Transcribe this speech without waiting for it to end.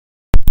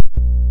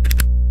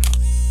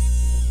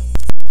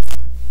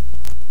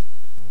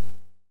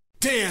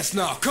Dance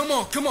now, come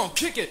on,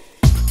 kick it.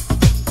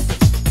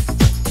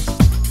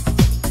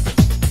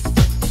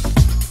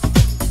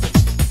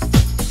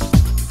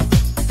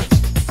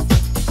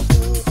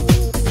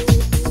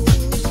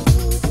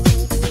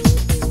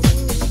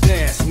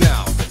 Dance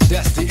now,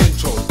 that's the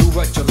intro. Do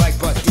what you like,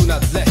 but do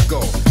not let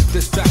go.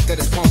 This track that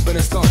is pumping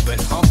and stomping,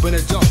 humping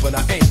and jumping,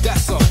 I ain't that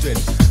something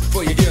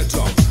for your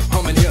eardrum.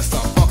 Humming here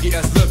some funky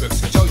ass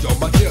lyrics. Yo,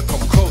 my dear,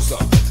 come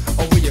closer.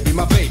 Or will you be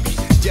my baby?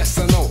 Yes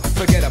or no,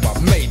 forget about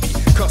maybe.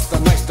 Cause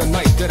tonight's the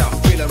night that I'm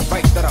feeling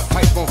right. That I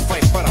pipe won't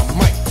fight, but I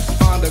might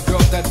find a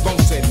girl that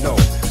won't say no.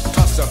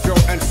 Toss a girl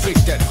and freak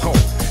that hoe.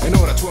 In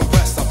order to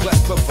impress, I'm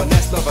blessed with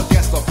finesse. Never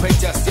guess or pay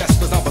just yes,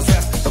 cause I'm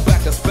possessed. The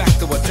black is back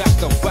to attack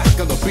the whack.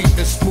 And the beat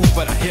is smooth,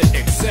 but I hit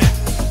exact.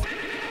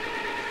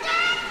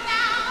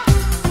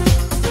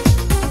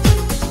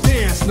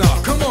 Dance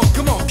now, come on,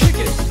 kick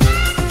it.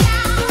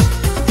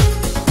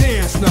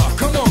 Dance now,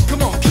 come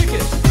on, kick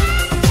it.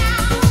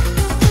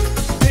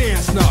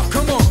 Dance now,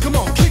 come on,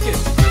 kick it.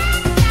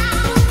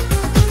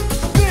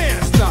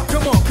 Dance now,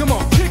 come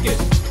on, kick it.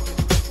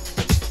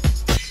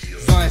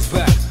 Science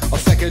back a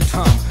second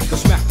time to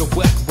smack the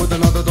whack with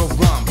another the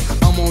rhyme.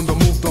 I'm on the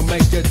move, don't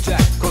make it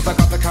jack, cause I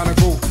got the kind of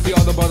groove the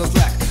other brothers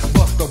lack.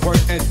 Bust the word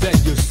and then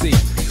you see.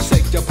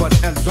 Shake your butt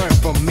and learn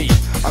from me.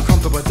 I come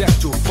to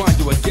protect you, find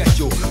you and get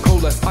you.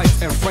 Cold as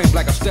ice and framed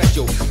like a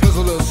statue. Here's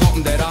a little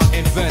something that I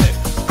invented.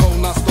 Cold,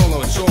 not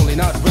stolen, surely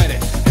not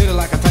rented. Hit it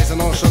like a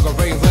Tyson on Sugar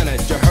Ray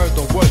Leonard. You heard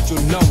the word, you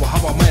know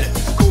how I meant it.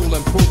 Cool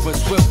and proven,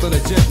 swift and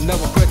legit.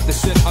 Never quit the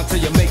shit until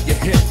you make your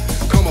hit.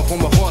 Coming from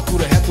the heart through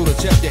the head, through the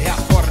chest. You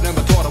half hearted,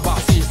 never thought about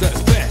seas that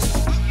is best.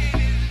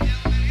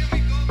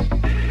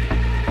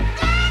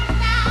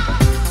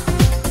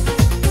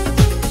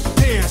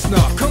 Dance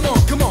now, come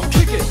on,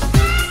 kick it.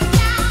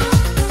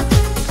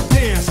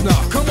 Dance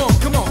now, come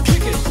on,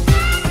 kick it.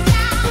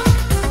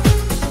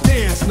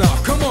 Dance now,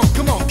 come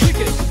on, kick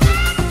it.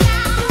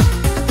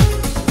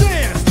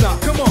 Dance now,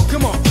 come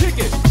on, kick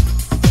it.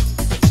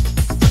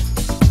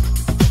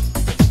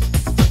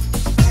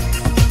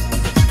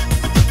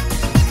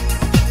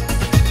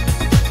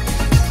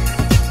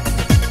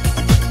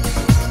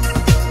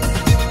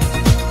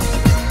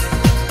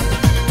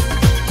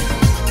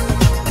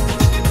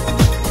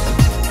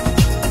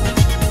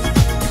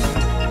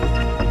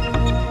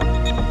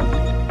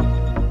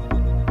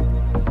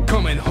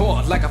 Coming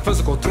hard like a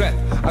physical threat.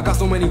 I got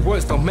so many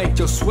words to make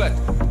you sweat.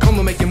 Come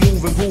to make you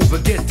move and groove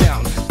and get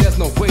down. There's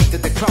no way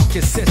that the crowd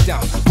can sit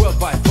down.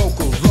 Worldwide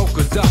vocal,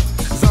 local dot.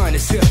 Zion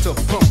is here to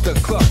pump the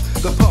club.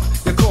 The pup,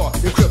 your car,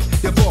 your grip,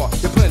 your bar,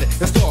 your planet,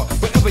 your star,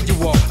 wherever you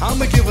are.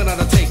 I'm a giving out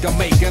a take, I'm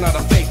making out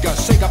a faker.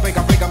 Shake, I break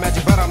a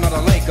magic, but I'm not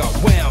a laker.